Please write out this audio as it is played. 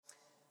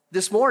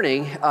This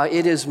morning,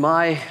 it is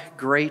my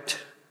great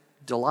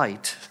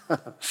delight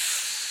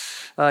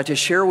to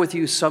share with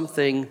you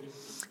something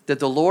that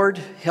the Lord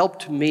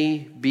helped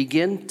me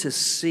begin to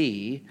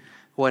see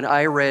when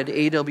I read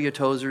A.W.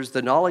 Tozer's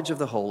The Knowledge of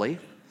the Holy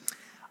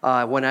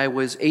when I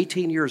was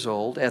 18 years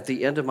old at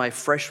the end of my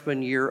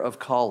freshman year of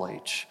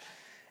college.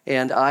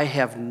 And I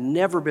have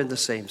never been the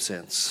same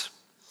since.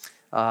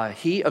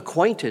 He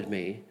acquainted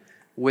me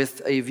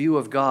with a view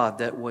of God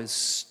that was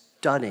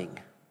stunning,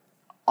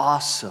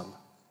 awesome,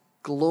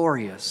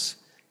 glorious,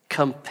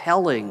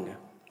 compelling,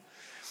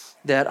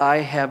 that I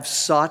have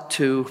sought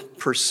to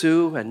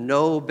pursue and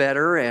know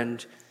better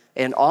and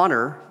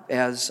honor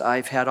as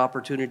I've had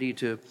opportunity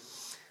to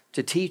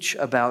teach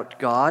about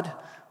God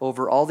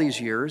over all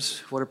these years.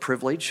 What a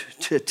privilege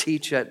to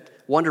teach at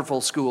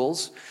wonderful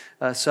schools,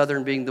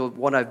 Southern being the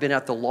one I've been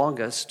at the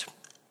longest.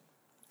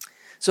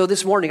 So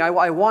this morning,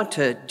 I want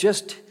to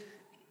just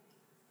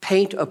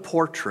paint a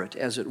portrait,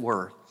 as it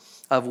were,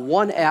 of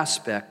one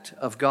aspect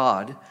of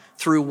God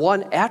through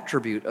one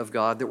attribute of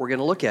God that we're going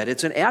to look at.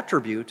 It's an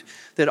attribute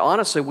that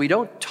honestly we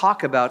don't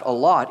talk about a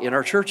lot in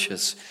our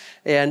churches.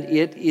 And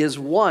it is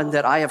one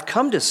that I have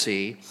come to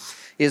see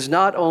is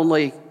not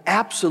only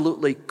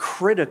absolutely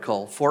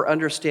critical for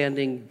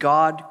understanding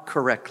God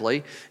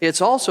correctly,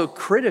 it's also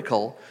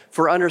critical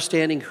for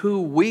understanding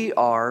who we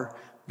are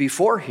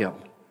before Him.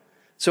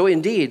 So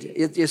indeed,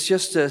 it's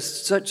just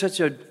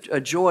such a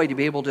joy to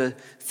be able to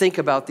think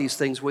about these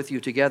things with you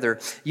together.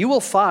 You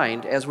will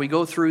find as we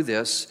go through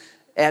this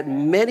at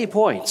many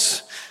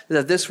points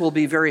that this will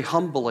be very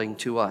humbling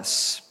to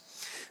us.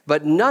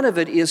 But none of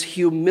it is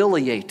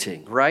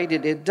humiliating, right?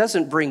 It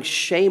doesn't bring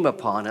shame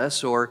upon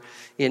us or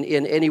in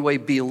any way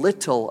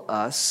belittle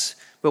us.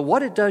 But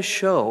what it does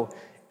show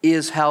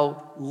is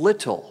how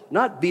little,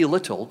 not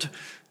belittled,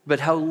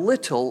 but how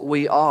little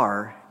we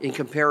are in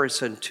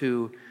comparison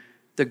to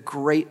the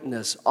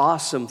greatness,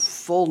 awesome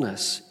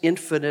fullness,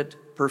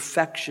 infinite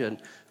perfection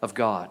of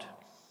God.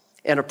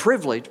 And a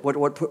privilege,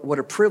 what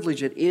a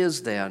privilege it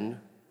is then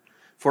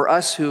for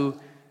us who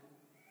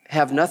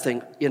have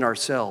nothing in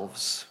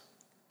ourselves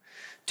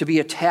to be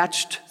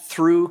attached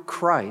through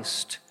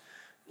Christ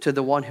to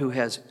the one who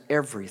has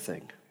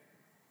everything.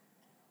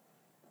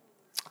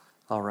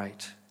 All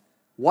right.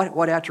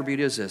 What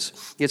attribute is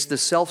this? It's the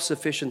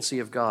self-sufficiency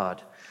of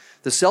God.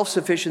 The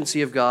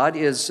self-sufficiency of God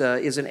is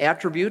an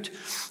attribute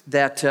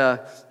that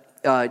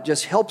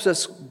just helps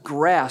us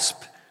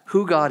grasp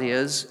who God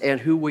is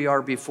and who we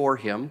are before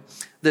Him.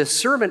 The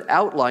sermon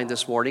outline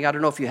this morning, I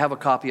don't know if you have a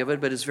copy of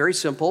it, but it's very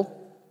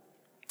simple.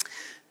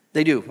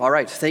 They do. All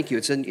right, thank you.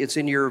 It's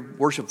in your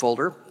worship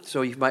folder,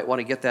 so you might want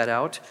to get that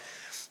out.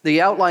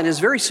 The outline is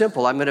very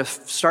simple. I'm going to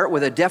start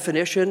with a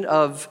definition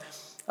of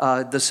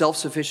the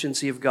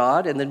self-sufficiency of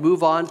God, and then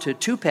move on to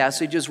two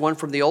passages, one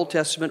from the Old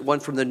Testament, one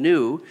from the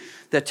New,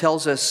 that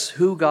tells us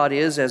who God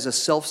is as a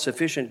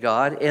self-sufficient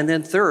God, and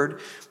then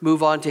third,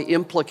 move on to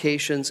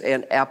implications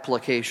and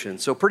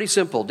applications. So pretty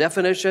simple,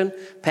 definition,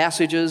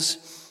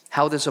 passages,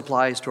 how this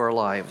applies to our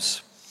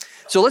lives.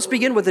 So let's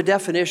begin with the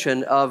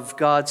definition of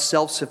God's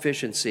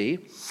self-sufficiency.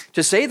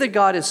 To say that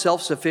God is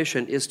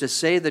self-sufficient is to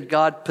say that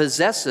God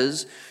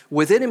possesses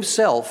within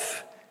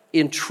Himself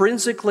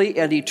intrinsically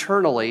and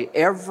eternally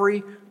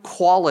every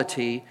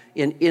quality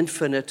in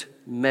infinite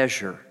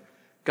measure.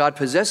 God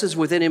possesses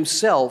within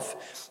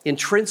Himself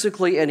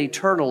intrinsically and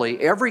eternally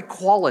every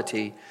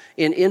quality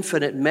in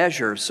infinite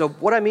measure. So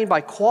what I mean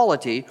by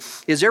quality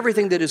is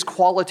everything that is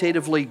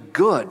qualitatively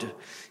good.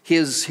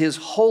 His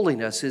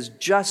holiness, His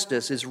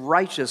justice, His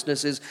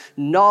righteousness, His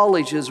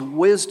knowledge, His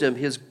wisdom,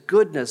 His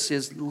goodness,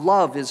 His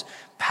love, His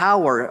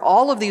power.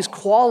 All of these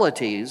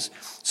qualities,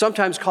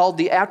 sometimes called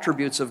the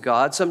attributes of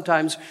God,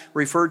 sometimes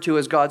referred to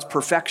as God's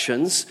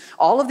perfections,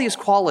 all of these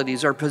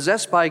qualities are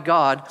possessed by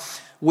God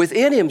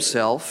within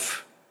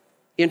Himself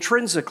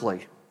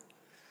intrinsically.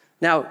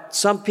 Now,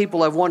 some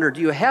people have wondered,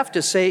 do you have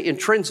to say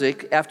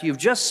intrinsic after you've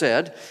just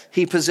said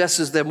He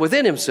possesses them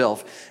within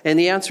Himself? And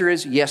the answer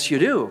is yes, you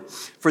do.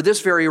 For this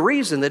very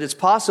reason, that it's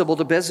possible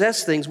to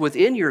possess things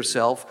within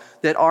yourself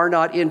that are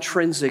not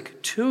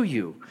intrinsic to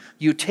you.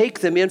 You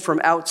take them in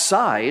from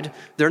outside.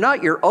 They're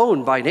not your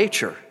own by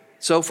nature.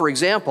 So, for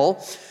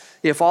example,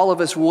 if all of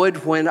us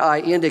would, when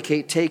I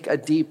indicate, take a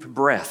deep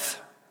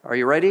breath. Are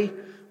you ready?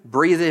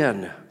 Breathe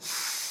in.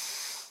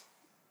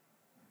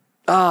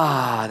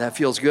 That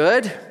feels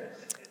good.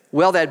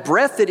 Well, that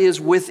breath that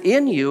is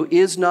within you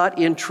is not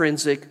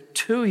intrinsic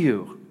to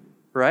you,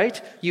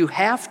 right? You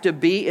have to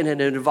be in an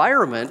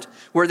environment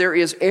where there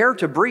is air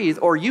to breathe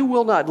or you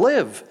will not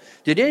live.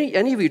 Did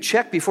any of you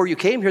check before you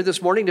came here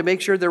this morning to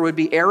make sure there would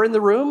be air in the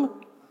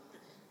room?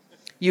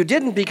 You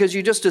didn't because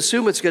you just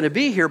assume it's going to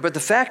be here, but the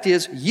fact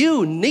is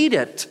you need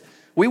it.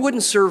 We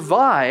wouldn't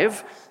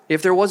survive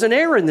if there wasn't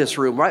air in this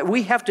room, right?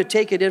 We have to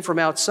take it in from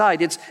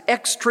outside. It's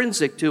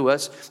extrinsic to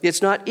us.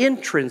 It's not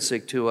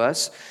intrinsic to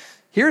us.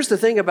 Here's the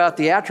thing about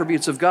the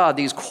attributes of God,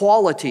 these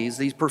qualities,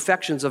 these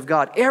perfections of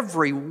God.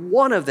 Every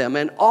one of them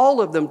and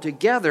all of them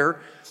together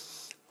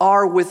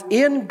are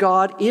within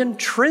God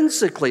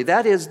intrinsically.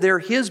 That is, they're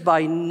his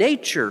by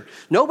nature.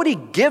 Nobody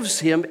gives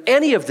him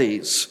any of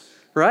these,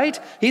 right?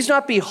 He's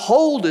not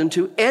beholden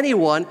to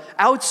anyone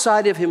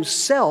outside of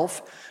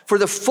himself for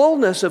the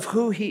fullness of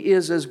who he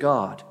is as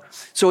God.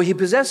 So he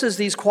possesses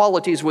these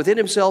qualities within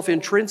himself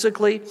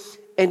intrinsically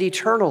and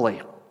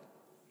eternally.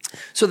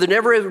 So there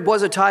never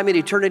was a time in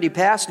eternity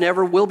past,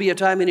 never will be a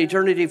time in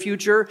eternity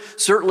future,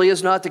 certainly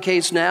is not the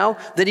case now,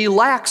 that he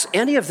lacks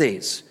any of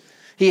these.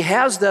 He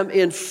has them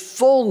in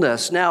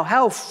fullness. Now,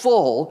 how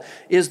full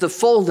is the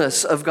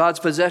fullness of God's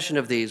possession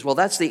of these? Well,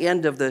 that's the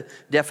end of the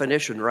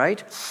definition,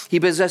 right? He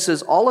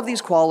possesses all of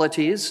these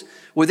qualities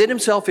within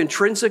himself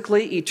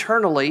intrinsically,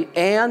 eternally,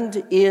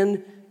 and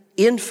in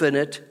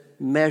infinite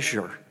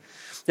measure.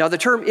 Now, the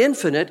term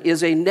infinite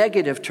is a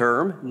negative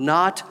term,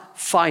 not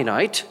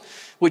finite,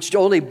 which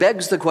only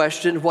begs the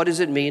question, what does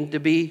it mean to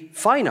be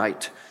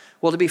finite?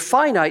 Well, to be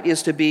finite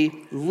is to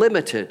be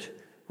limited,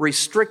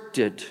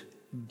 restricted,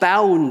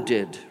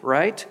 bounded,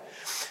 right?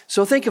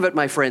 So think of it,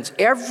 my friends.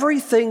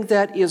 Everything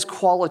that is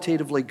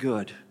qualitatively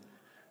good,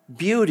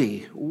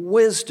 beauty,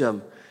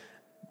 wisdom,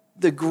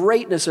 the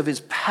greatness of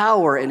his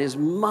power and his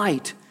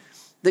might,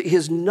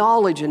 his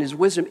knowledge and his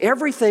wisdom,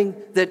 everything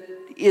that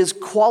is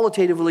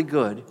qualitatively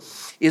good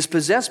is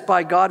possessed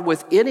by God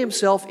within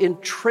himself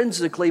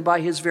intrinsically by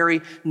his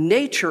very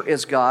nature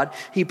as God.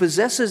 He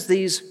possesses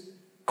these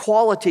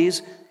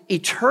qualities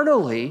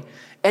eternally,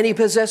 and he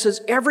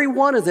possesses every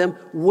one of them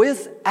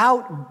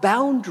without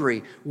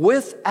boundary,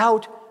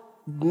 without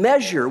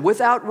measure,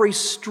 without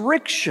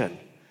restriction.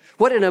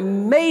 What an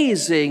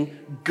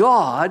amazing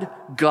God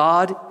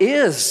God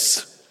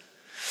is.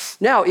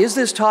 Now, is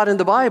this taught in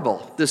the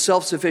Bible, the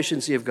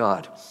self-sufficiency of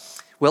God?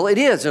 Well, it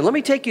is, and let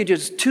me take you to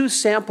just two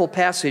sample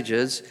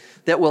passages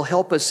that will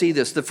help us see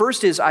this. The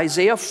first is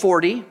Isaiah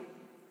 40,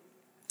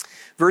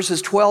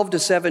 verses 12 to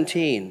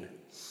 17.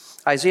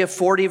 Isaiah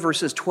 40,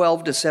 verses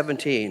 12 to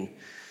 17.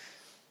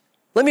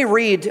 Let me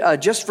read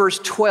just verse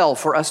 12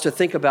 for us to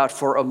think about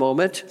for a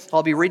moment.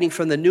 I'll be reading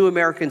from the New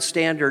American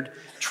Standard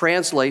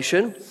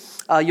Translation.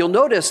 You'll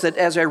notice that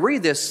as I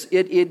read this,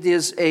 it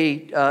is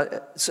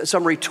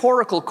some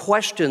rhetorical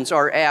questions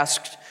are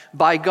asked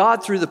by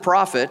God through the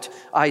prophet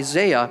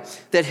Isaiah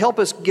that help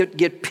us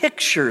get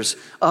pictures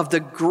of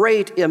the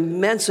great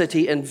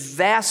immensity and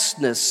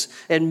vastness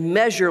and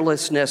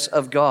measurelessness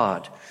of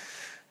God.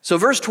 So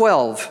verse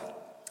 12,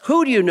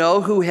 who do you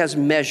know who has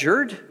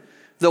measured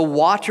the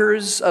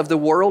waters of the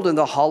world in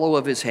the hollow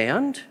of his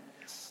hand,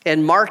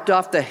 and marked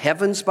off the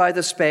heavens by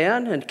the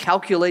span, and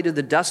calculated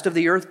the dust of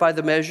the earth by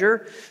the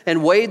measure,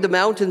 and weighed the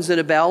mountains in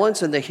a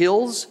balance and the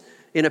hills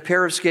in a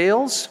pair of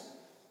scales?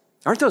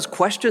 Aren't those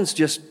questions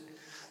just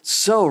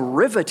so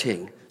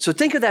riveting? So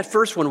think of that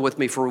first one with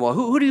me for a while.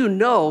 Who do you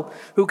know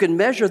who can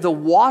measure the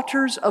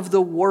waters of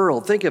the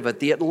world? Think of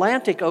it, the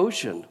Atlantic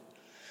Ocean,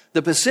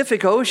 the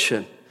Pacific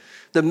Ocean,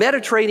 the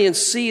Mediterranean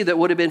Sea that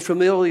would have been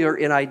familiar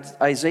in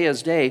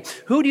Isaiah's day.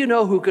 Who do you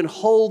know who can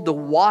hold the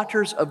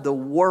waters of the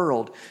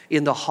world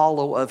in the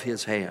hollow of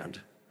his hand?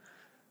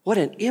 What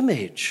an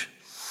image.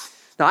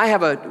 Now, I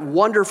have a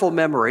wonderful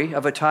memory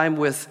of a time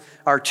with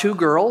our two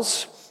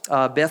girls,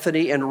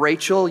 Bethany and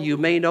Rachel. You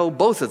may know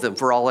both of them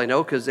for all I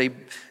know, because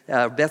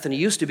Bethany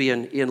used to be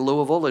in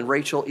Louisville and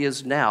Rachel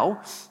is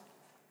now.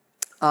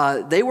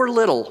 They were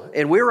little,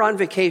 and we were on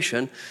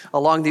vacation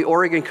along the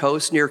Oregon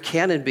coast near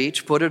Cannon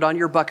Beach. Put it on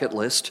your bucket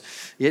list.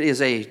 It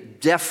is a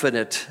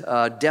definite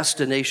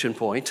destination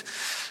point.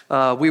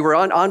 We were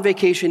on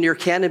vacation near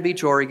Cannon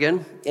Beach,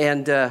 Oregon,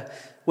 and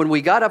when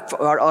we got up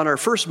on our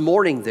first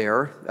morning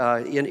there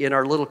in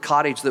our little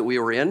cottage that we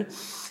were in,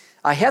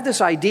 I had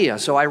this idea.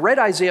 So I read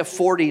Isaiah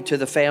 40 to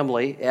the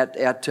family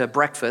at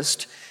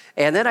breakfast,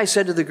 and then I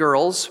said to the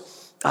girls,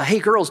 hey,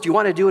 girls, do you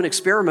want to do an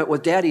experiment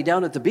with Daddy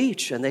down at the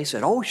beach? And they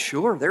said, oh,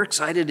 sure. They're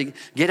excited to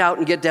get out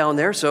and get down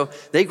there. So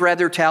they grabbed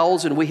their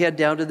towels, and we head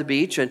down to the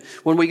beach. And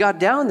when we got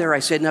down there, I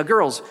said, now,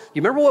 girls,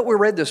 you remember what we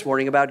read this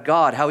morning about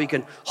God, how he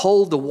can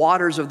hold the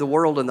waters of the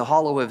world in the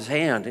hollow of his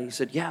hand? And he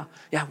said, yeah,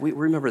 we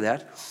remember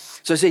that.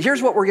 So I said,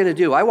 here's what we're going to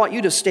do. I want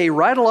you to stay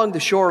right along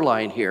the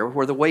shoreline here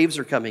where the waves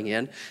are coming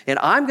in, and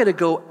I'm going to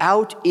go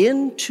out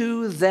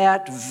into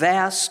that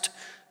vast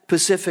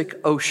Pacific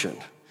Ocean.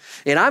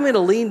 And I'm going to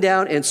lean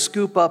down and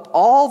scoop up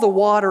all the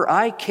water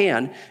I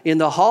can in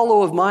the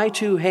hollow of my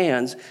two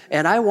hands,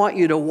 and I want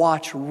you to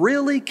watch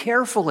really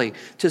carefully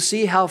to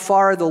see how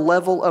far the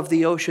level of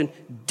the ocean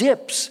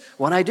dips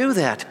when I do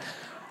that.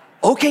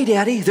 Okay,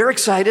 Daddy, they're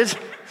excited.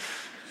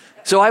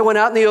 So I went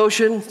out in the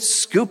ocean,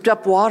 scooped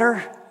up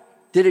water.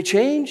 Did it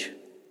change?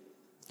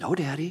 No,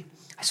 Daddy.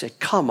 I said,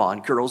 come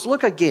on, girls,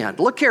 look again.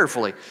 Look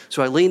carefully.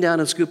 So I leaned down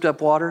and scooped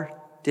up water.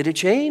 Did it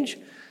change?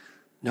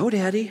 No,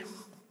 Daddy.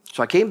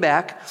 So I came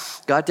back,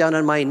 got down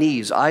on my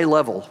knees, eye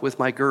level with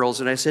my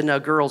girls, and I said, now,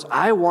 girls,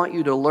 I want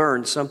you to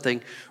learn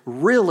something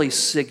really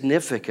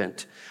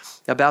significant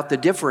about the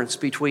difference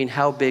between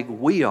how big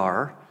we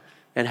are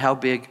and how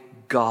big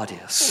God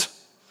is.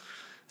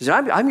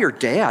 I'm your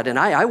dad, and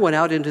I went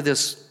out into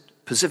this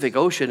Pacific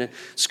Ocean and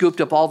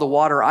scooped up all the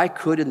water I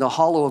could in the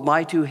hollow of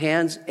my two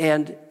hands,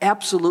 and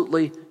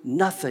absolutely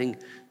nothing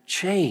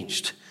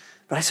changed.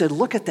 But I said,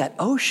 look at that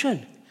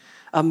ocean.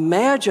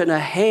 Imagine a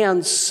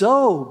hand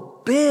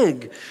so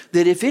big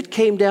that if it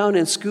came down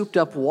and scooped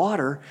up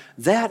water,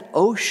 that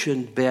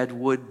ocean bed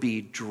would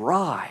be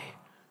dry.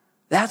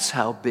 That's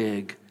how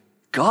big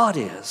God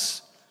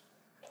is.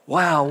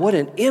 Wow, what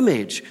an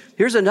image.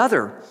 Here's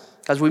another.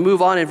 As we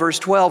move on in verse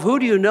 12, who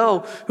do you know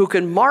who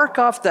can mark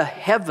off the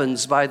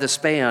heavens by the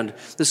span?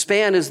 The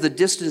span is the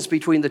distance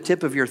between the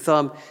tip of your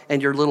thumb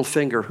and your little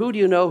finger. Who do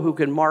you know who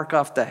can mark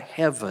off the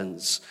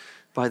heavens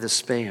by the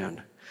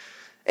span?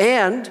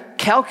 And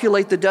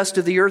calculate the dust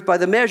of the earth by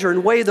the measure,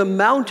 and weigh the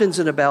mountains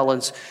in a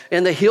balance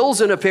and the hills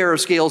in a pair of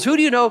scales. Who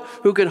do you know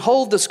who can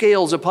hold the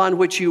scales upon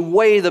which you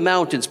weigh the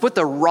mountains? Put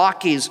the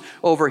Rockies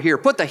over here.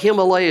 Put the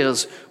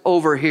Himalayas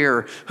over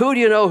here. Who do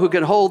you know who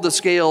can hold the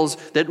scales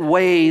that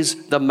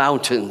weighs the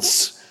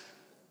mountains?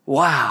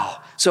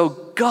 Wow. So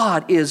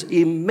God is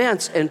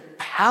immense and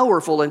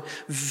powerful and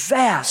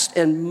vast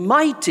and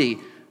mighty,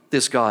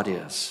 this God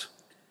is.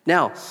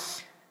 Now,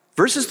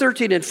 verses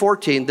 13 and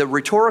 14, the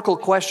rhetorical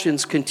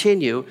questions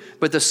continue,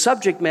 but the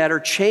subject matter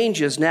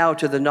changes now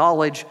to the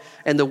knowledge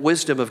and the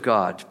wisdom of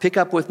God. Pick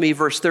up with me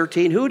verse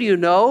 13. Who do you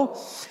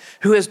know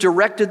who has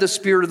directed the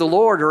Spirit of the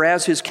Lord, or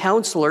as his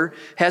counselor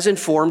has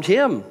informed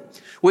him?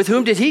 With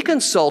whom did he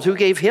consult? Who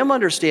gave him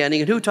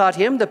understanding? And who taught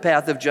him the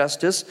path of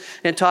justice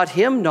and taught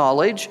him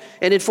knowledge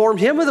and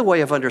informed him of the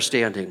way of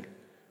understanding?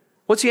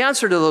 What's the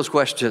answer to those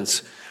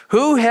questions?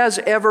 Who has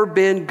ever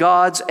been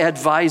God's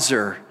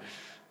advisor?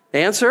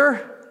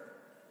 Answer?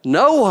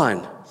 No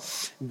one.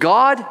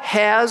 God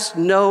has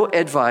no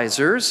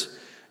advisors.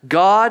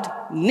 God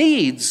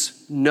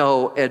needs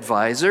no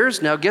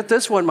advisors. Now get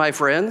this one, my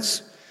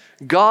friends.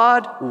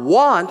 God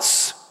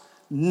wants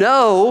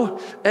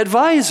no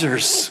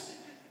advisors.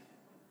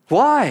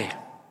 Why?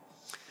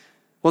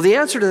 Well, the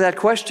answer to that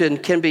question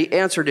can be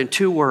answered in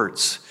two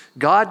words.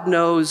 God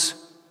knows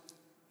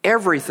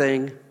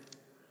everything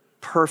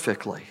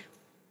perfectly.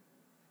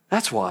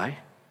 That's why.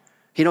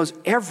 He knows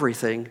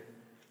everything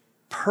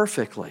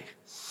perfectly.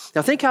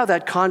 Now think how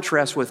that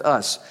contrasts with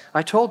us.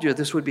 I told you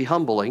this would be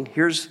humbling.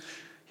 Here's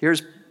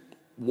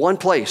one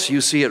place you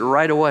see it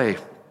right away.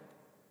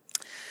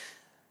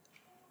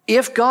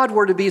 If God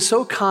were to be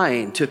so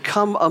kind to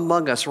come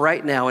among us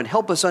right now and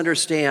help us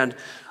understand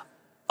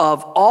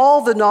of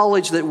all the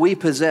knowledge that we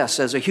possess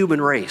as a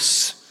human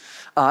race,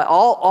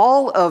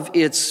 all of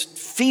its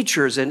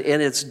features and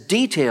its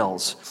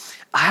details,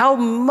 how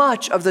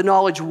much of the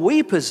knowledge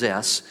we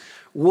possess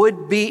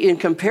would be in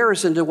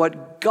comparison to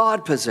what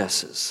God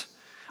possesses?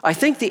 I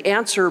think the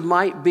answer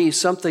might be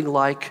something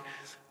like,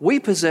 we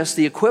possess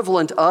the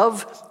equivalent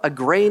of a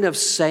grain of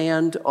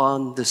sand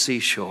on the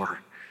seashore,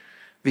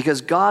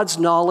 because God's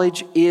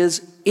knowledge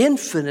is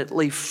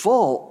infinitely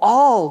full.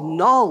 All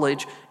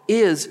knowledge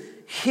is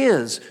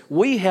His.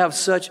 We have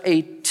such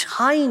a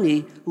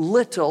tiny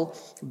little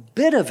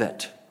bit of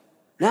it.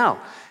 Now,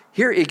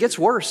 here it gets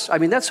worse. I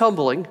mean, that's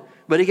humbling,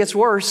 but it gets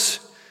worse.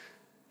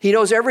 He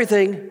knows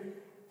everything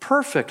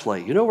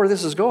perfectly. You know where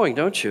this is going,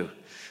 don't you?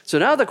 So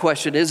now the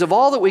question is, of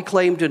all that we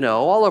claim to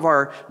know, all of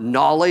our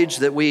knowledge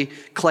that we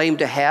claim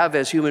to have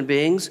as human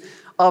beings,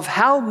 of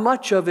how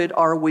much of it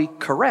are we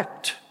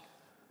correct?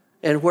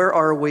 And where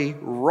are we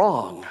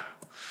wrong?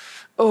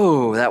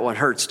 Oh, that one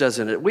hurts,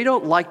 doesn't it? We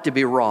don't like to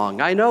be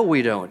wrong. I know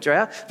we don't,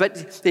 right?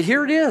 But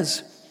here it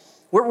is.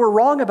 We're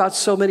wrong about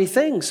so many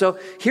things. So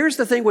here's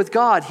the thing with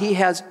God. He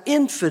has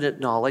infinite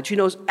knowledge. He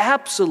knows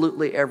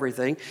absolutely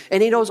everything,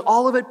 and He knows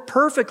all of it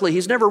perfectly.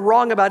 He's never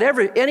wrong about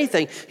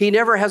anything. He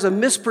never has a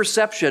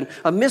misperception,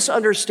 a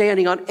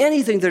misunderstanding on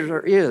anything that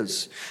there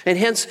is. And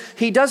hence,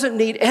 He doesn't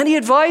need any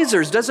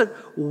advisors, doesn't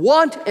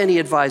want any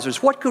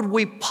advisors. What could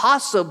we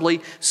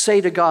possibly say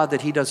to God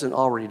that He doesn't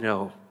already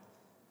know?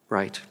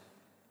 Right?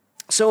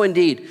 So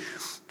indeed,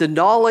 the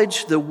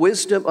knowledge, the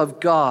wisdom of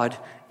God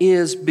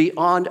is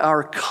beyond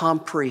our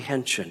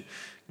comprehension.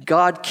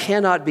 God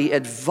cannot be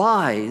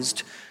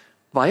advised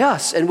by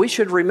us. And we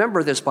should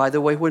remember this, by the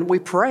way, when we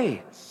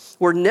pray.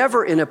 We're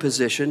never in a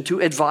position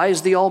to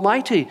advise the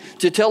Almighty,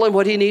 to tell Him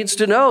what He needs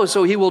to know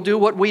so He will do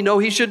what we know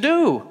He should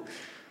do.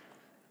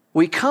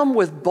 We come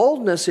with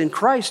boldness in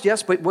Christ,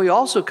 yes, but we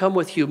also come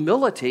with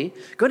humility.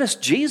 Goodness,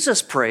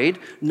 Jesus prayed,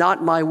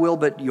 "Not my will,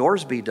 but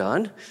yours be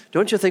done."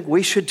 Don't you think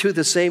we should do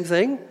the same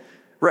thing?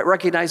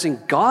 Recognizing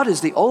God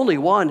is the only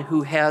one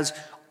who has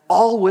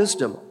all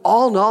wisdom,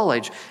 all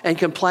knowledge, and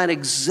can plan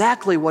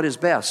exactly what is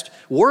best.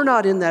 We're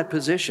not in that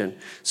position,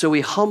 so we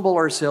humble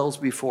ourselves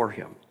before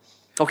Him.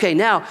 Okay,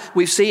 now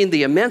we've seen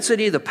the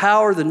immensity, the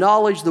power, the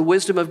knowledge, the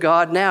wisdom of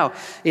God. Now,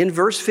 in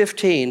verse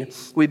 15,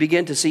 we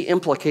begin to see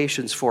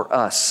implications for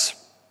us.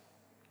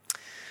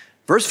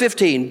 Verse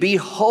 15,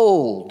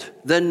 behold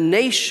the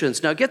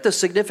nations. Now get the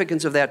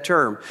significance of that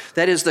term.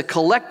 That is the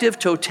collective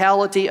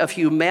totality of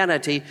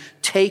humanity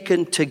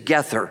taken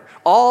together.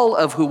 All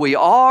of who we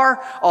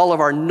are, all of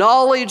our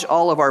knowledge,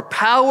 all of our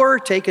power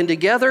taken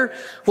together.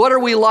 What are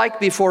we like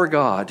before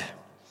God?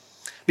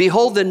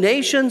 Behold, the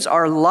nations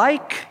are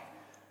like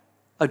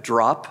a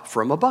drop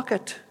from a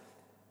bucket.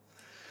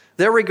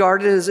 They're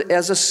regarded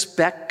as a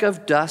speck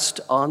of dust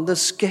on the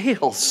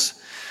scales.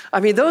 I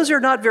mean, those are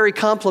not very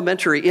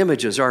complimentary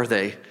images, are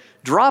they?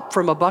 Drop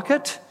from a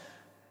bucket,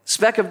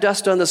 speck of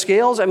dust on the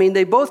scales. I mean,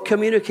 they both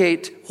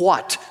communicate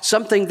what?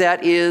 Something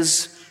that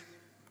is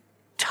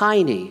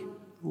tiny,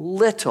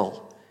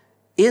 little,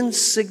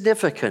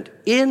 insignificant,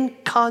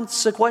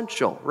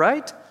 inconsequential,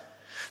 right?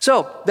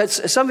 So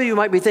some of you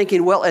might be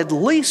thinking, well, at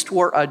least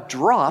we're a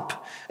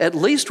drop, at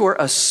least we're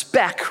a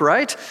speck,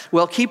 right?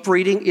 Well, keep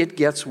reading, it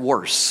gets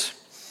worse.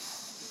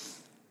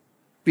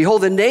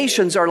 Behold, the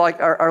nations are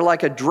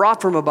like a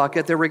drop from a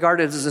bucket. They're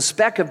regarded as a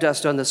speck of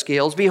dust on the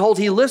scales. Behold,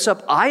 he lifts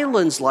up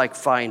islands like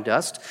fine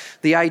dust.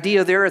 The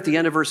idea there at the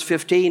end of verse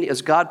 15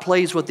 is God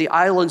plays with the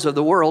islands of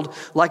the world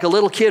like a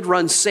little kid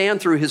runs sand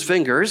through his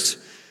fingers.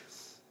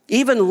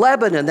 Even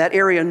Lebanon, that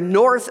area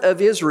north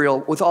of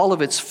Israel with all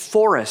of its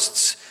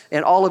forests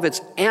and all of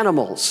its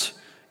animals,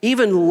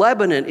 even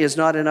Lebanon is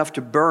not enough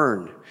to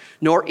burn,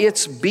 nor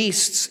its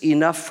beasts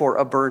enough for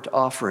a burnt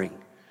offering.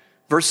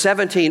 Verse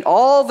 17,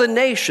 all the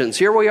nations,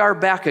 here we are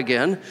back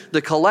again,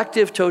 the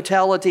collective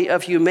totality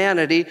of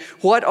humanity,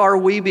 what are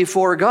we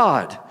before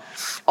God?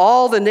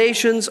 All the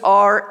nations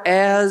are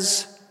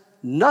as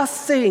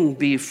nothing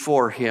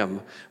before him.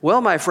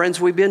 Well, my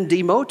friends, we've been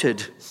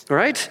demoted,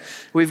 right?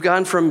 We've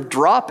gone from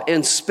drop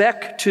and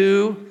speck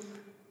to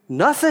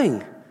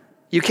nothing.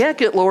 You can't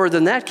get lower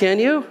than that, can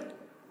you?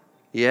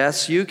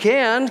 Yes, you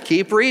can.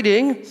 Keep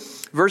reading.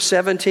 Verse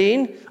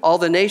 17, all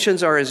the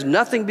nations are as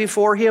nothing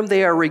before him.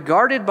 They are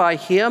regarded by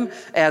him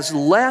as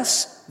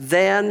less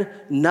than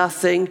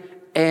nothing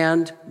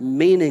and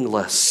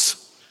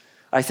meaningless.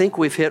 I think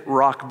we've hit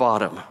rock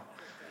bottom.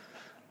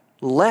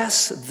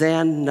 Less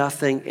than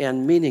nothing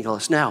and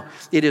meaningless. Now,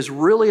 it is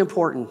really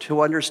important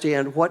to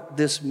understand what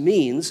this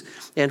means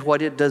and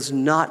what it does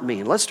not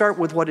mean. Let's start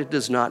with what it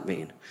does not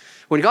mean.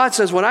 When God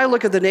says, when I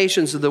look at the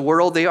nations of the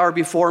world, they are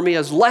before me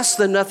as less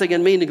than nothing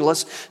and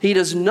meaningless, he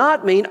does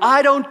not mean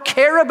I don't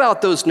care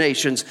about those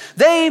nations.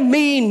 They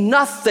mean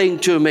nothing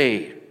to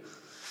me.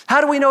 How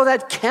do we know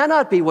that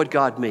cannot be what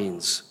God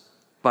means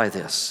by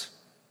this?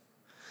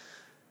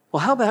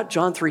 Well, how about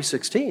John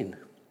 3:16?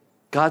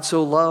 God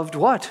so loved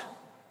what?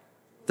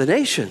 The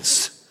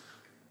nations,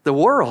 the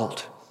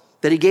world,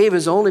 that he gave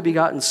his only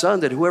begotten Son,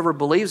 that whoever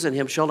believes in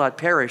him shall not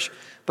perish,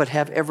 but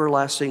have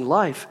everlasting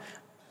life.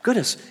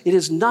 Goodness, it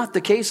is not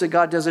the case that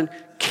God doesn't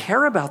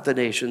care about the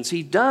nations.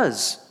 He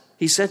does.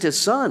 He sent his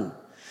Son.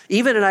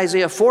 Even in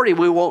Isaiah 40,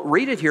 we won't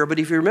read it here, but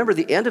if you remember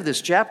the end of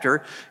this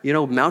chapter,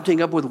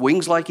 mounting up with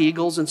wings like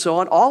eagles and so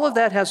on, all of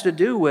that has to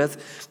do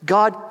with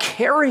God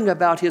caring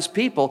about his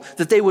people,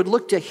 that they would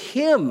look to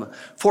him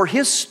for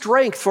his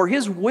strength, for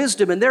his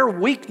wisdom and their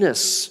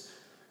weakness.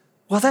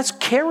 Well, that's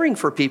caring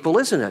for people,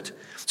 isn't it?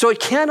 So it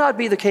cannot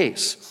be the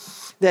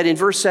case that in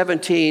verse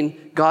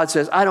 17, God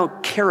says, I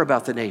don't care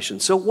about the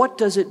nations. So what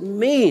does it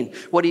mean?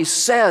 What he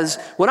says,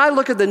 when I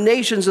look at the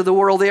nations of the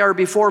world, they are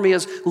before me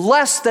as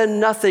less than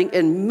nothing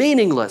and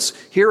meaningless.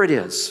 Here it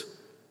is.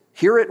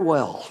 Hear it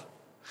well.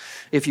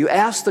 If you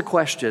ask the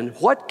question,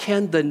 what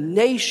can the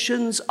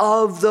nations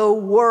of the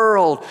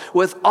world,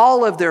 with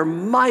all of their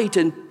might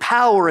and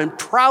power and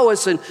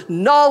prowess and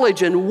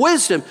knowledge and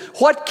wisdom,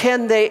 what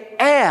can they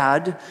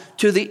add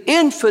to the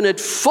infinite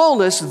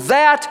fullness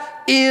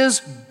that is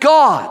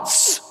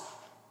God's?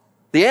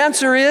 The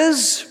answer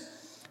is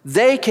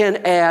they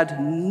can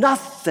add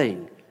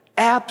nothing,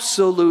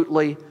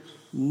 absolutely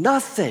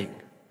nothing.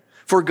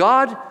 For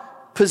God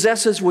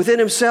possesses within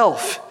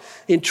himself,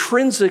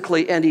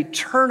 intrinsically and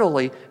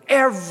eternally,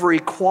 every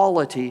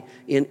quality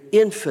in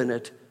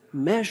infinite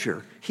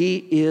measure. He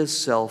is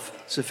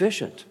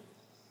self-sufficient.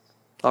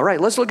 All right,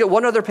 let's look at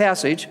one other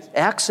passage,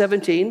 Acts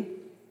 17.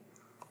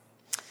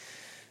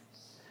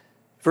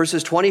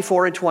 Verses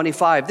 24 and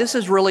 25. This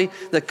is really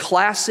the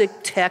classic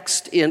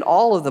text in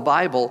all of the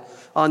Bible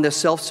on the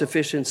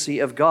self-sufficiency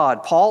of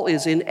God. Paul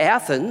is in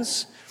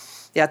Athens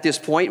at this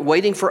point,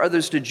 waiting for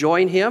others to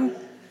join him.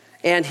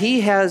 And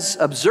he has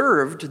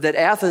observed that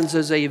Athens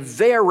is a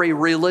very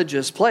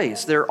religious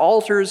place. There are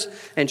altars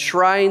and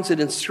shrines and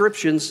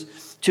inscriptions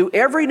to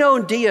every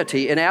known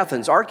deity in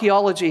Athens.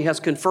 Archaeology has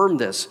confirmed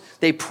this.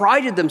 They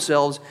prided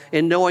themselves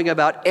in knowing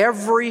about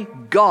every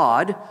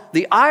god.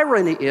 The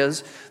irony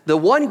is, the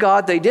one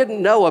God they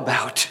didn't know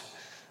about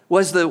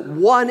was the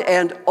one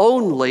and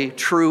only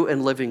true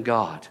and living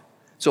God.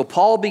 So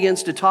Paul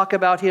begins to talk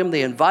about him.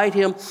 They invite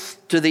him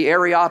to the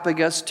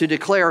Areopagus to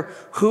declare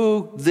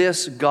who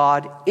this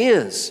God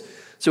is.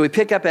 So we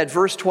pick up at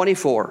verse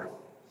 24.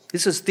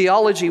 This is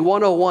Theology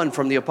 101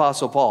 from the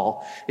Apostle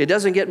Paul. It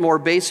doesn't get more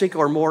basic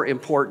or more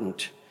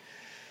important.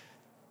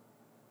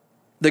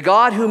 The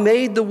God who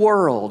made the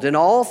world and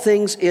all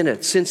things in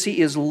it, since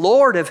he is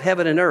Lord of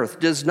heaven and earth,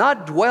 does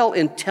not dwell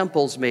in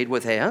temples made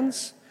with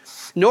hands,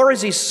 nor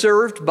is he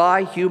served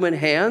by human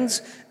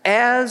hands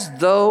as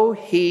though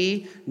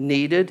he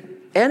needed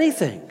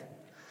anything,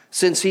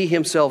 since he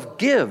himself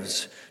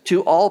gives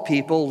to all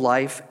people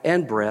life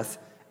and breath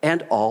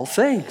and all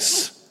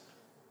things.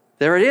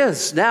 There it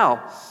is.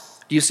 Now,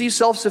 do you see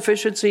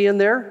self-sufficiency in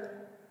there?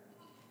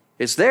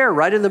 It's there,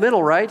 right in the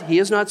middle, right? He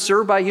is not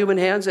served by human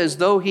hands as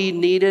though he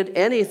needed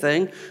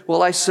anything.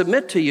 Well, I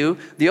submit to you,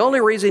 the only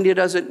reason he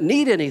doesn't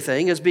need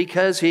anything is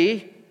because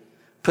he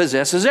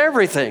possesses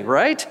everything,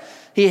 right?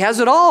 He has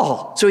it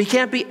all, so he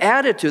can't be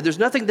added to. There's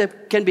nothing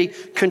that can be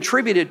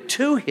contributed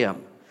to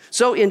him.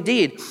 So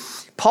indeed,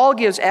 Paul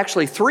gives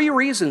actually 3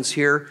 reasons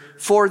here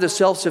for the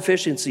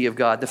self-sufficiency of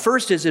God. The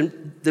first is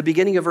in the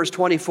beginning of verse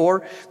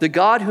 24, the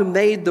God who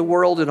made the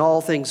world and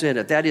all things in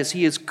it. That is,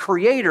 he is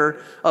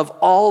creator of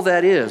all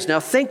that is. Now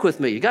think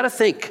with me. You got to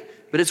think,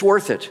 but it's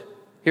worth it.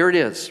 Here it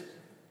is.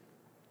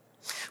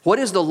 What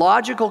is the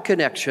logical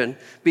connection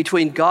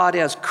between God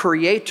as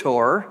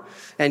creator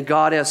and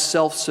God as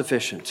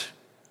self-sufficient?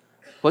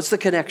 What's the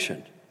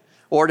connection?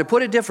 Or to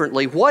put it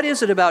differently, what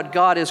is it about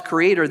God as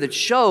creator that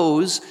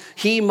shows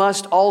he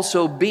must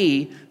also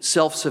be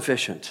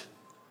self-sufficient?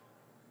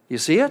 You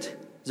see it?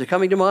 Is it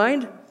coming to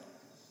mind?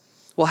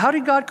 Well, how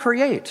did God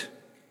create?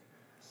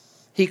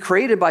 He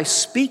created by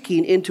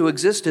speaking into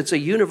existence a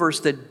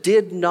universe that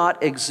did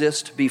not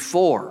exist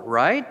before,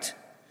 right?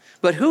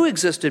 But who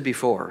existed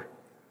before?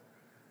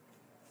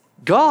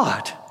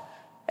 God.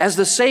 As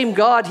the same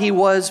God he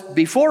was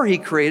before he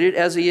created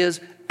as he is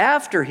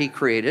after he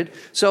created.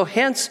 So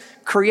hence,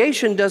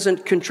 creation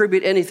doesn't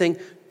contribute anything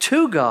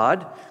to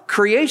God.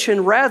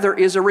 Creation rather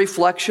is a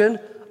reflection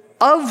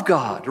of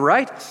God,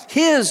 right?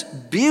 His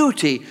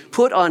beauty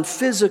put on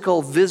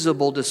physical,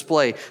 visible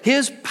display.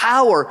 His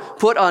power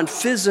put on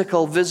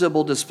physical,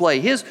 visible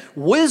display. His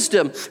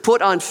wisdom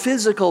put on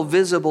physical,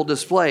 visible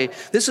display.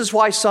 This is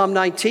why Psalm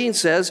 19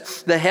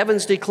 says, the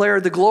heavens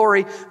declare the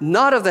glory,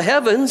 not of the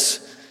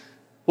heavens.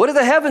 What do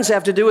the heavens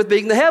have to do with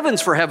being the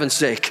heavens, for heaven's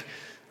sake,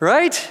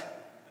 right?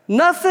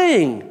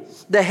 Nothing.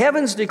 The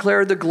heavens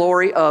declare the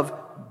glory of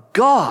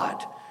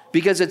God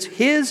because it's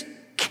his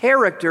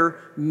character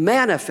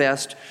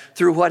manifest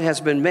through what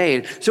has been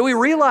made. So we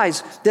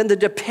realize then the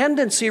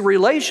dependency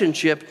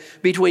relationship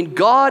between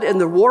God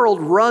and the world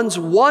runs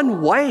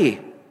one way.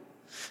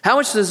 How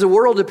much does the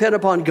world depend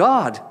upon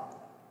God?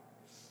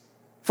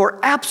 For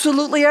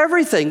absolutely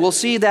everything. We'll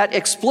see that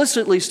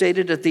explicitly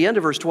stated at the end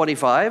of verse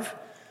 25.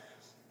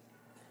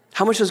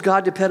 How much does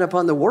God depend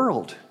upon the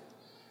world?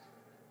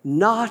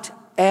 Not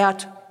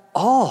at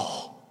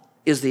all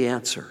is the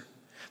answer.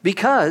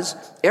 Because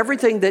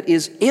everything that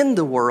is in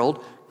the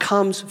world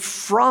comes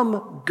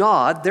from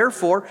God,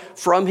 therefore,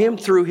 from him,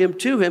 through him,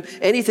 to him.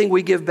 Anything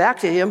we give back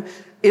to him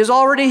is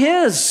already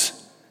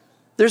his.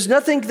 There's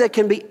nothing that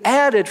can be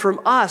added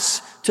from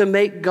us to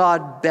make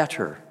God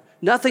better.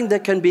 Nothing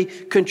that can be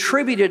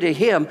contributed to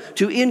him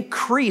to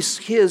increase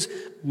his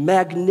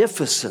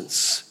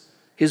magnificence,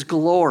 his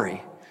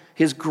glory,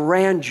 his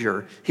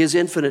grandeur, his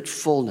infinite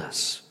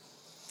fullness.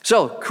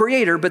 So,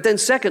 creator, but then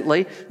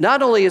secondly,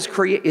 not only is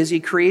he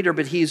creator,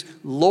 but he's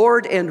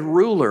Lord and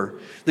ruler.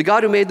 The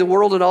God who made the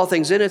world and all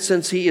things in it,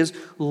 since he is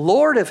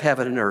Lord of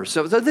heaven and earth.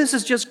 So this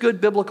is just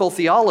good biblical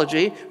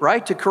theology,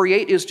 right? To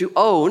create is to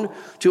own.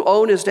 To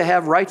own is to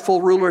have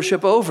rightful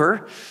rulership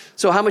over.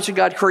 So how much did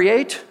God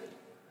create?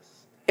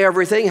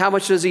 Everything. How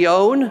much does he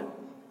own?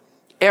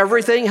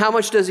 Everything. How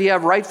much does he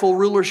have rightful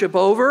rulership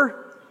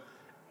over?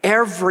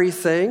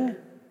 Everything.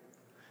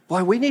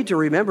 Boy, we need to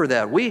remember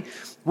that.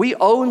 We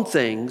own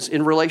things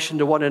in relation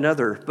to one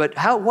another, but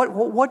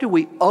what do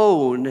we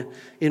own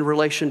in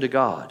relation to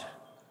God?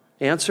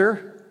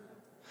 Answer?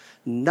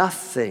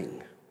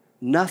 Nothing.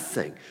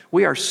 Nothing.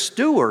 We are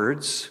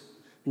stewards,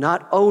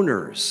 not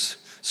owners.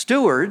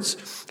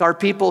 Stewards are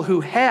people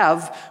who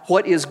have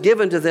what is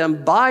given to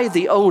them by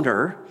the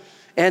owner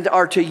and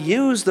are to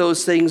use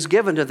those things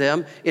given to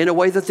them in a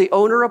way that the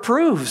owner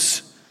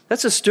approves.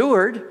 That's a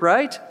steward,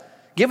 right?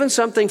 Given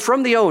something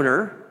from the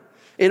owner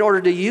in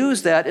order to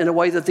use that in a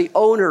way that the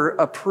owner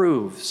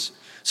approves.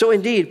 So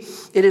indeed,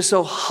 it is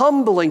so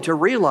humbling to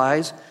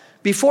realize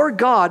before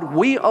God,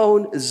 we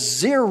own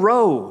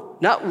zero,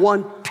 not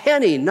one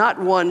penny, not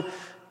one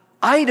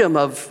item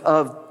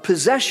of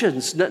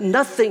possessions,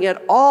 nothing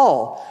at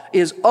all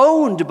is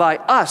owned by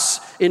us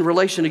in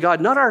relation to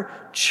God. Not our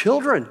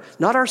children,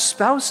 not our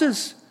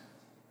spouses,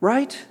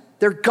 right?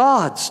 They're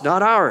God's,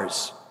 not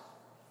ours.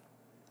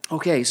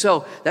 Okay,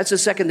 so that's the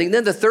second thing.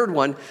 Then the third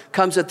one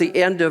comes at the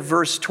end of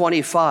verse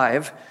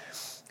 25.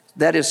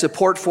 That is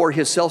support for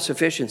his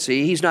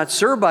self-sufficiency. He's not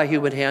served by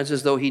human hands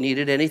as though he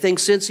needed anything,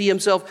 since he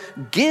himself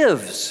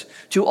gives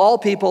to all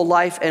people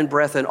life and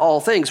breath and all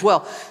things.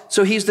 Well,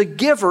 so he's the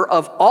giver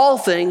of all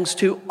things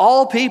to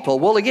all people.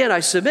 Well, again,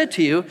 I submit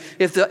to you,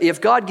 if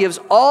God gives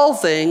all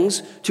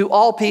things to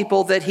all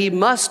people, that he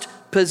must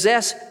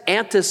possess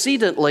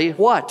antecedently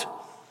what?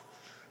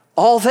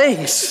 All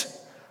things.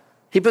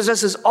 He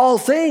possesses all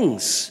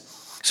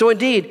things. So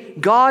indeed,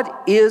 God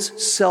is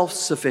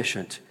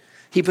self-sufficient.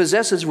 He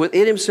possesses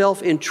within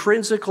himself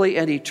intrinsically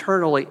and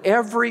eternally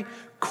every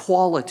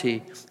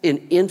quality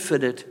in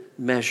infinite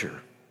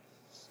measure.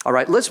 All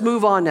right, let's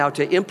move on now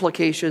to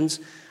implications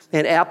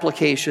and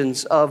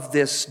applications of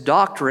this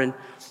doctrine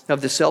of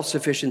the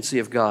self-sufficiency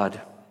of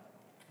God.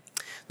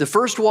 The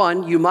first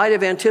one, you might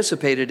have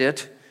anticipated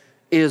it,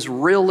 is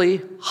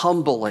really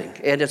humbling,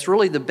 and it's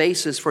really the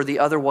basis for the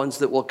other ones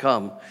that will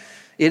come.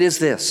 It is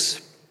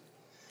this: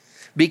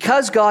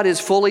 because God is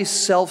fully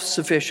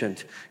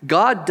self-sufficient,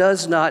 God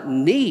does not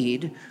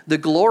need the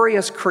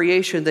glorious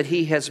creation that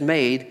he has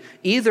made,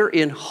 either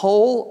in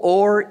whole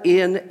or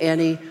in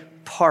any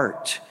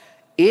part,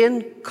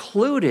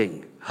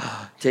 including,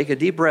 take a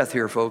deep breath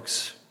here,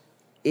 folks,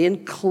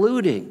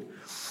 including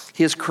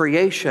his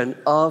creation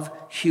of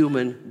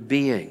human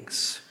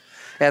beings.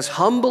 As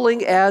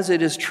humbling as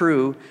it is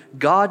true,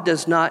 God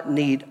does not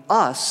need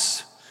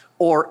us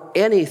or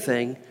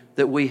anything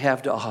that we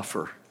have to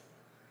offer.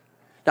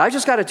 Now, I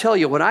just got to tell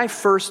you, when I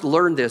first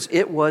learned this,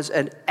 it was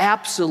an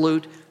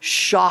absolute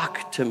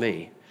shock to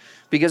me,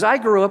 because I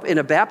grew up in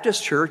a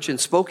Baptist church in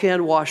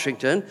Spokane,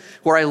 Washington,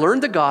 where I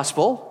learned the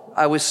gospel.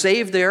 I was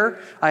saved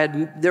there.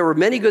 There were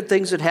many good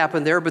things that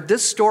happened there, but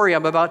this story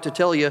I'm about to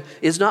tell you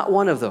is not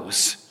one of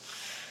those.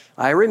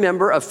 I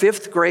remember a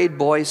 5th grade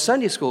boys'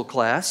 Sunday school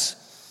class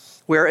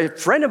where a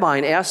friend of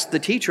mine asked the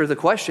teacher the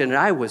question, and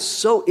I was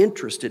so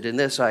interested in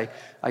this, I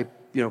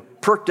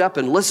perked up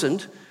and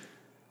listened.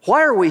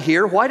 Why are we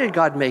here? Why did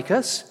God make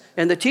us?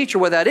 And the teacher,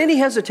 without any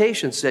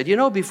hesitation, said,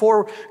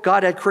 before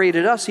God had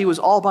created us, he was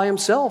all by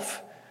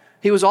himself.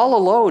 He was all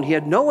alone. He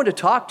had no one to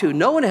talk to,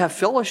 no one to have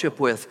fellowship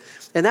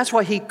with. And that's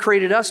why he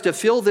created us, to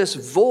fill this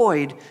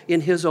void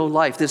in his own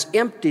life. This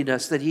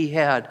emptiness that he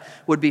had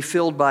would be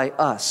filled by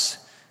us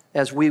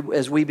as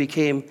we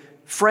became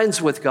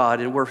friends with God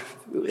and were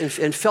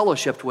in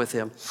fellowship with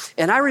him.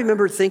 And I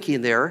remember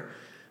thinking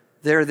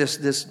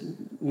this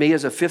me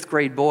as a 5th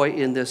grade boy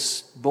in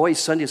this boys'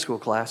 Sunday school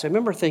class, I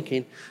remember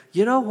thinking,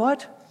 you know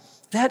what?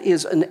 That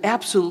is an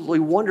absolutely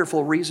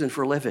wonderful reason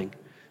for living,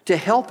 to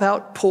help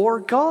out poor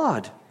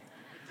God.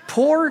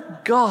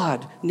 Poor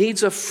God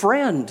needs a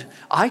friend.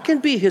 I can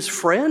be his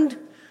friend.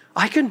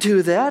 I can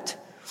do that.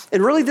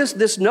 And really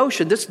this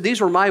notion,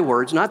 these were my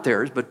words, not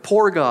theirs, but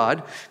poor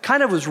God,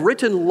 kind of was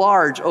written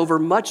large over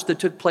much that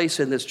took place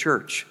in this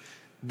church.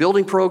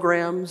 Building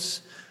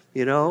programs,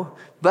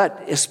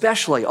 but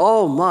especially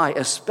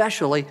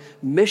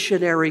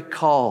missionary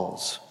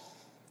calls.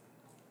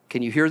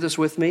 Can you hear this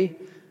with me?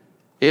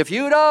 If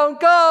you don't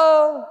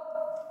go.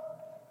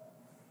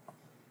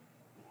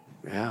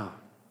 Yeah,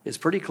 it's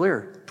pretty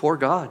clear. Poor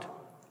God.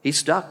 He's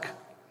stuck.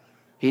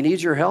 He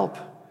needs your help.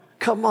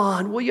 Come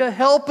on, will you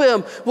help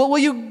him? Well, will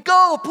you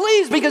go,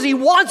 please? Because he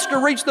wants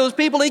to reach those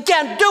people. He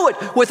can't do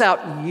it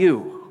without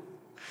you.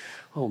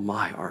 Oh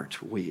my,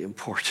 aren't we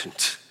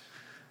important?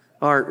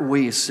 Aren't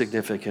we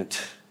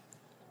significant?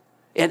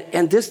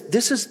 And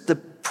this is the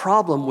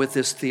problem with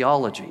this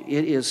theology.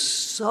 It is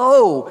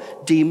so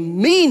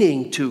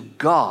demeaning to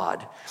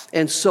God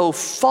and so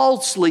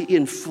falsely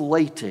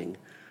inflating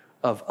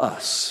of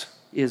us,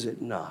 is it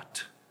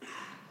not?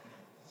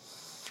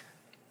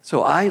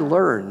 So I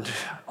learned,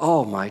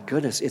 oh my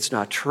goodness, it's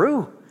not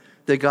true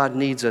that God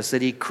needs us,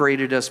 that he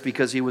created us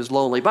because he was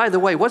lonely. By the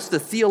way, what's the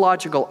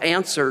theological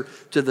answer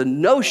to the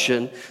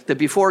notion that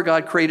before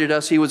God created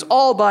us, he was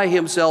all by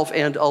himself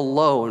and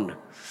alone?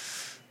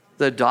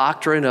 The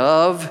doctrine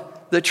of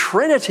the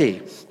Trinity,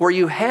 where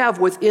you have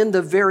within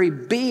the very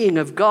being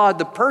of God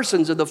the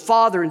persons of the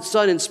Father and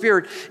Son and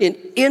Spirit in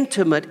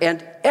intimate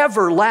and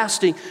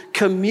everlasting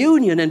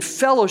communion and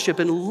fellowship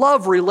and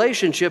love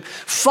relationship,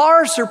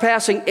 far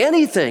surpassing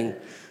anything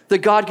that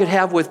God could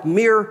have with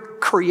mere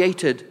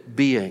created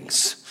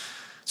beings.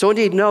 So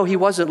indeed, no, he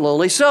wasn't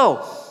lonely.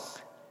 So,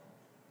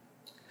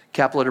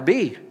 capital letter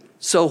B,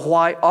 so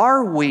why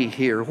are we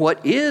here?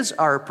 What is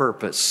our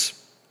purpose?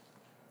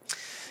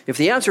 If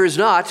the answer is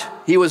not,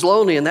 he was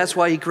lonely and that's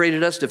why he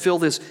created us, to fill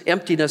this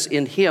emptiness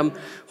in him,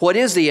 what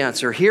is the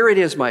answer? Here it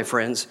is, my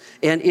friends,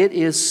 and it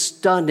is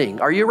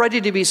stunning. Are you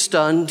ready to be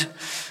stunned?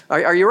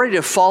 Are you ready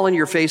to fall on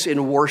your face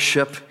in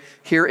worship?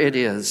 Here it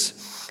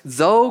is.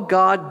 Though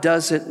God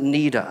doesn't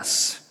need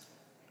us,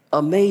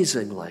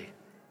 amazingly,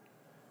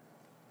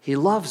 he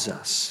loves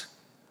us.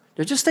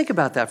 Now just think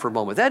about that for a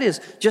moment. That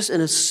is just an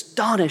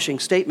astonishing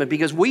statement,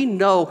 because we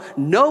know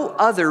no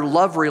other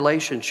love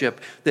relationship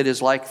that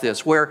is like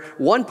this, where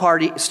one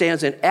party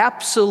stands in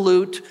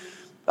absolute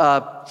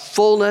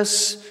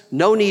fullness,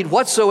 no need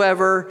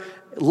whatsoever,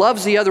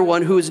 loves the other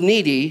one who is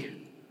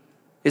needy.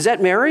 Is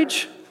that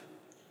marriage?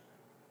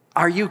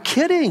 Are you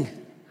kidding?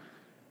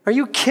 Are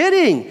you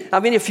kidding? I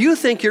mean, if you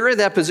think you're in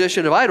that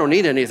position of I don't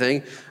need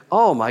anything,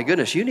 oh my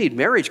goodness, you need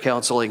marriage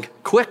counseling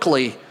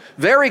quickly,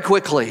 very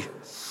quickly.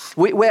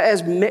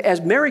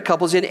 As married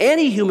couples, in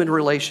any human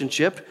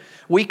relationship,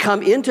 we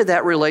come into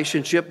that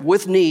relationship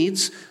with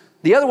needs.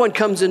 The other one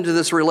comes into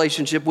this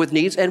relationship with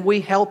needs, and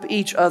we help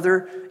each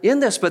other in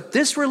this. But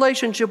this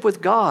relationship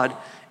with God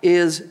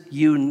is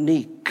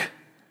unique.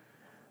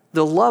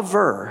 The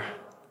lover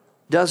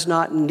does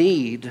not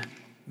need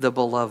the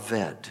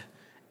beloved,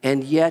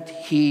 and yet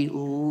he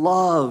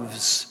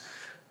loves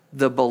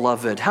the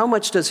beloved. How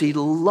much does he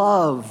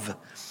love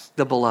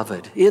the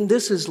beloved? And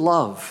this is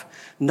love.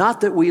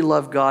 Not that we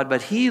love God,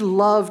 but he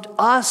loved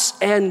us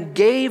and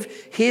gave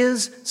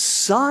his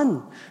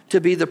Son to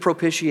be the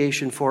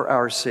propitiation for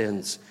our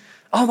sins.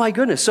 Oh my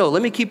goodness. So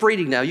let me keep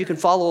reading now. You can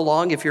follow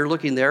along if you're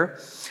looking there.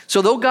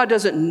 So though God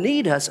doesn't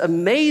need us,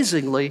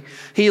 amazingly,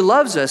 he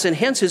loves us, and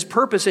hence his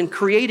purpose in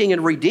creating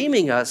and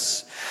redeeming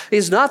us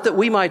is not that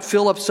we might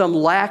fill up some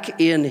lack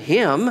in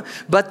him,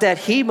 but that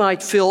he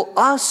might fill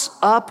us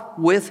up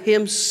with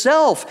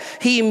himself.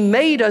 He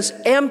made us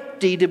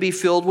empty to be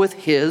filled with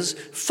his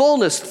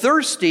fullness,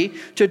 thirsty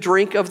to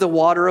drink of the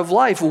water of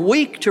life,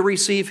 weak to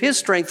receive his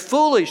strength,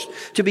 foolish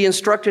to be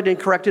instructed and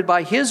corrected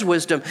by his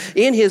wisdom.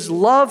 In his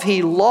love,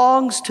 he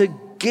longs to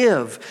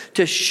give,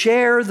 to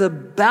share the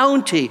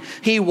bounty.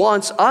 He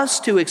wants us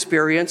to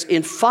experience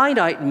in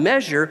finite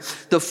measure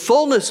the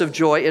fullness of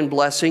joy and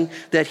blessing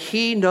that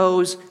he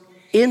knows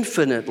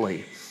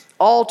infinitely,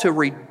 all to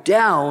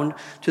redound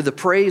to the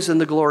praise and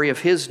the glory of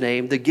his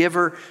name, the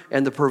giver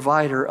and the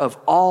provider of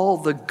all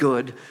the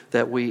good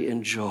that we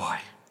enjoy.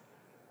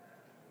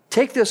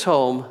 Take this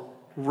home,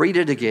 read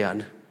it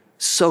again,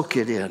 soak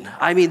it in.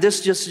 I mean, this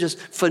is just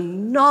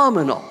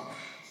phenomenal.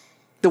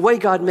 The way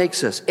God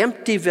makes us,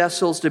 empty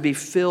vessels to be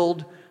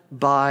filled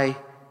by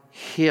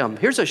him.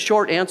 Here's a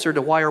short answer to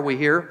why are we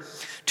here.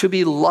 To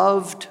be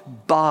loved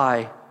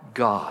by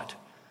God.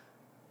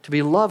 To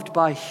be loved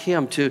by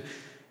him. To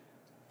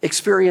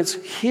experience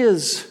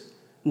his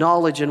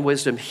knowledge and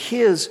wisdom,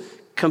 his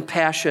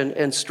compassion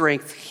and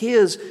strength,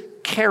 his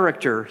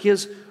character,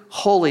 his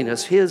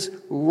holiness, his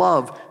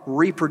love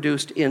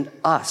reproduced in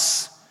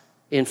us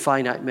in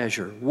finite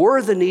measure.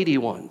 We're the needy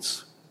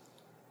ones,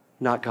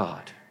 not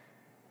God.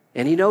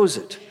 And he knows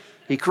it.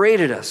 He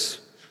created us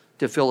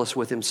to fill us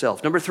with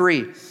himself. Number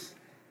 3,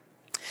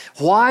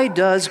 why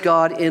does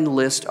God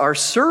enlist our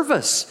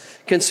service?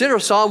 Consider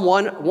Psalm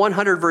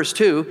 100 verse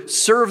 2,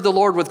 serve the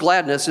Lord with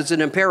gladness. It's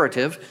an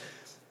imperative.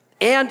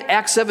 And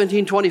Acts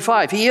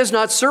 17:25, he is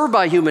not served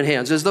by human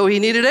hands as though he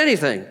needed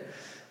anything.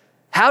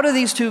 How do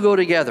these two go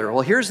together?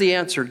 Well, here's the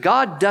answer.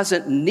 God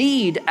doesn't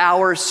need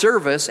our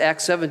service,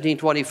 Acts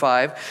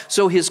 17:25.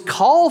 So his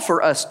call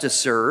for us to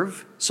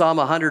serve, Psalm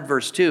 100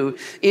 verse 2,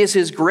 is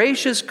his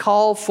gracious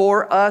call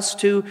for us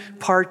to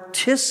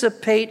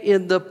participate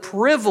in the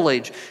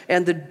privilege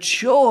and the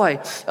joy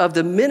of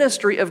the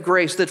ministry of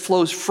grace that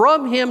flows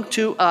from him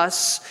to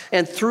us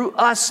and through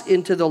us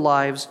into the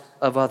lives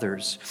of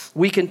others.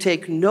 We can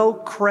take no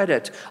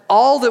credit.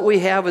 All that we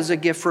have is a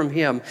gift from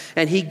him,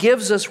 and he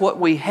gives us what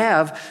we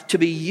have to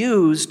be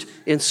used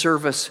in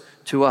service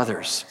to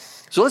others.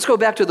 So let's go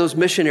back to those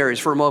missionaries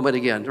for a moment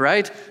again,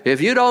 right? If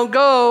you don't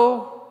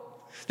go,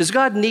 does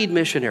God need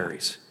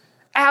missionaries?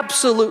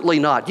 Absolutely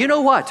not. You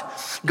know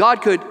what?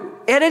 God could,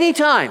 at any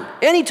time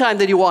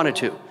that he wanted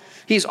to.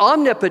 He's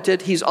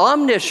omnipotent, he's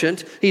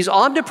omniscient, he's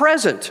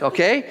omnipresent,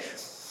 okay?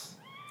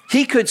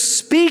 He could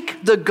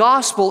speak the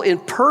gospel in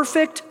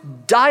perfect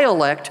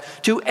dialect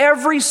to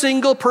every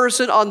single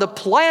person on the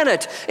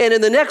planet, and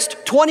in the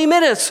next 20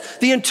 minutes,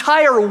 the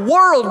entire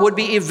world would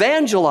be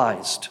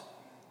evangelized.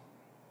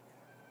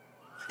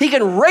 He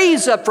can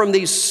raise up from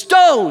these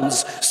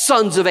stones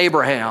sons of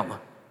Abraham.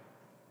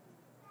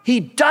 He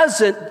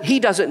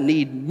doesn't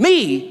need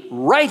me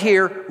right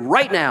here,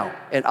 right now,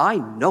 and I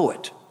know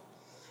it.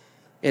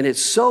 And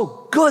it's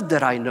so good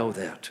that I know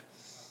that.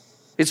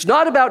 It's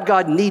not about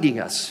God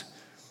needing us.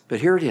 But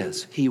here it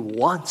is. He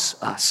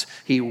wants us.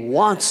 He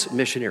wants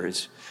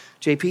missionaries.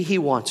 JP, he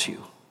wants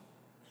you.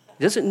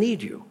 He doesn't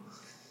need you.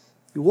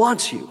 He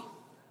wants you.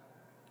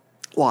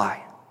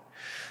 Why?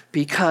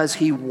 Because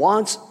he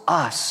wants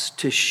us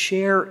to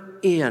share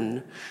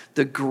in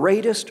the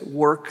greatest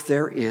work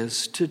there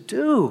is to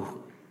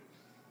do.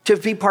 To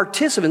be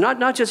participant,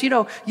 not just, you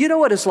know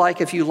what it's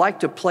like if you like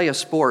to play a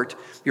sport,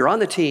 you're on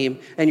the team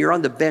and you're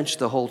on the bench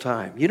the whole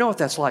time. You know what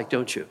that's like,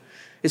 don't you?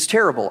 It's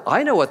terrible.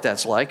 I know what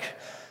that's like.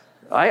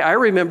 I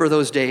remember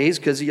those days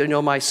because, you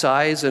know, my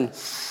size and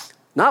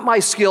not my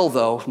skill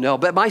though, no,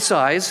 but my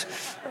size,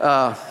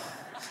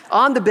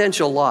 on the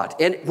bench a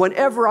lot. And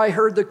whenever I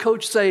heard the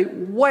coach say,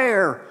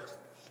 where?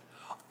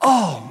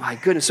 Oh my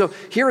goodness. So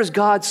here is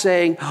God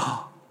saying,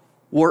 oh,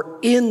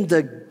 we're in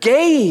the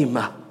game.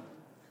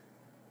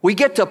 We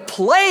get to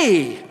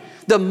play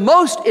the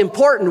most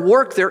important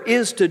work there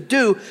is to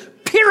do,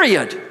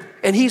 period.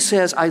 And he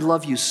says, I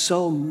love you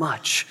so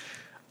much.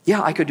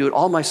 Yeah, I could do it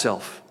all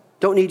myself.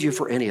 Don't need you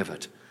for any of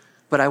it.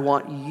 But I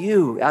want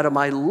you, out of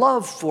my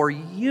love for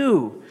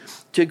you,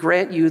 to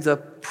grant you the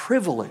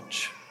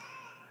privilege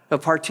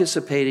of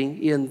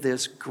participating in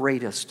this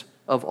greatest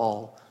of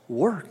all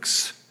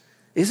works.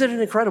 Isn't it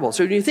incredible?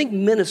 So when you think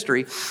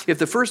ministry, if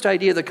the first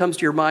idea that comes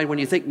to your mind when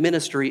you think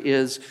ministry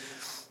is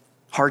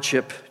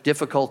hardship,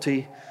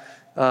 difficulty,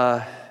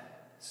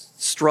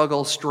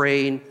 struggle,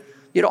 strain,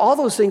 you know, all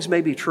those things may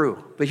be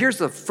true. But here's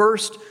the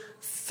first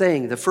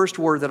thing, the first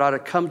word that ought to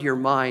come to your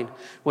mind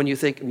when you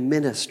think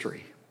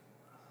ministry.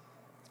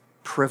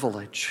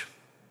 Privilege.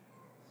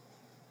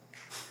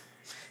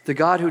 The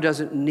God who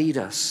doesn't need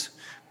us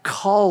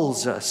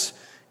calls us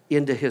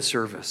into his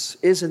service.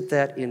 Isn't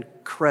that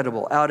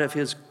incredible? Out of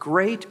his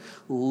great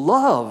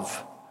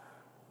love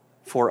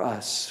for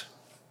us.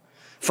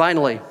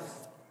 Finally,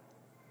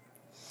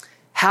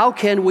 How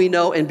can we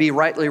know and be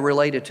rightly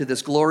related to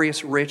this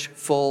glorious, rich,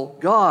 full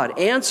God?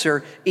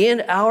 Answer,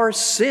 in our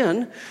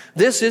sin,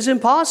 this is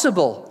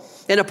impossible.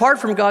 And apart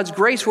from God's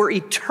grace, we're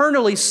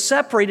eternally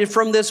separated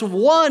from this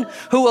one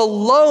who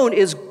alone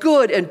is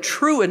good and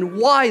true and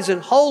wise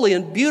and holy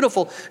and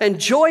beautiful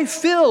and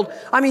joy-filled.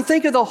 I mean,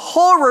 think of the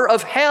horror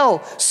of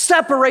hell,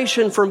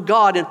 separation from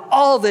God and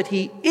all that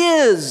he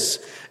is.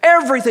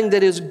 Everything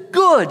that is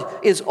good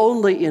is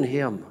only in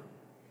him.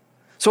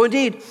 So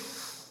indeed,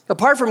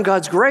 apart from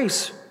God's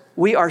grace,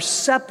 we are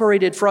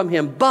separated from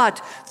him,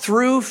 but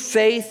through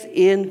faith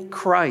in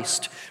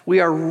Christ,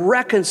 we are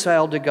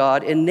reconciled to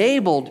God,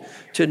 enabled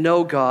to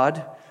know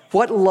God.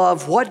 What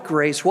love, what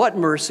grace, what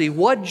mercy,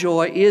 what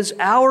joy is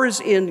ours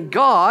in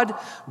God,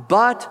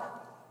 but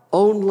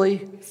only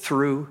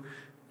through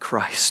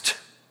Christ.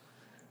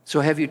 So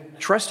have you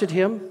trusted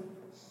him?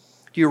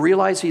 Do you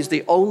realize he's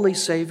the only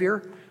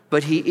Savior,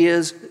 but he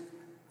is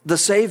the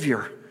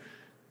Savior?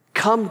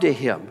 Come to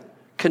him.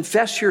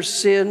 Confess your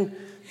sin,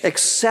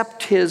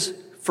 accept his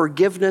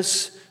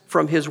forgiveness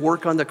from his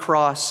work on the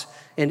cross,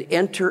 and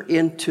enter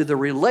into the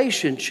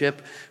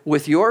relationship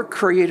with your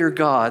Creator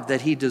God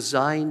that he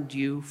designed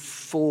you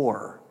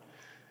for.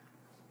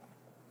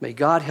 May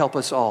God help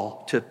us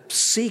all to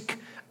seek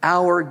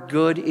our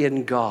good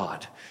in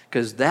God,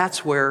 because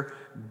that's where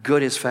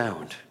good is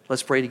found.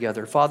 Let's pray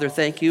together. Father,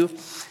 thank you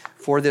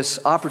for this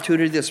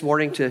opportunity this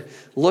morning to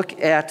look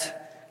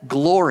at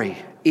glory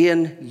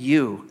in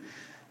you.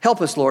 Help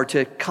us, Lord,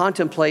 to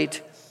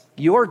contemplate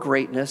your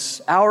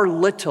greatness, our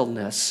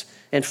littleness,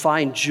 and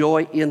find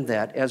joy in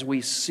that as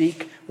we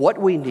seek what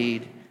we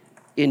need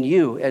in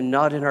you and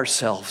not in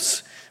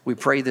ourselves. We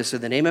pray this in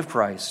the name of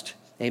Christ.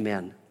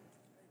 Amen.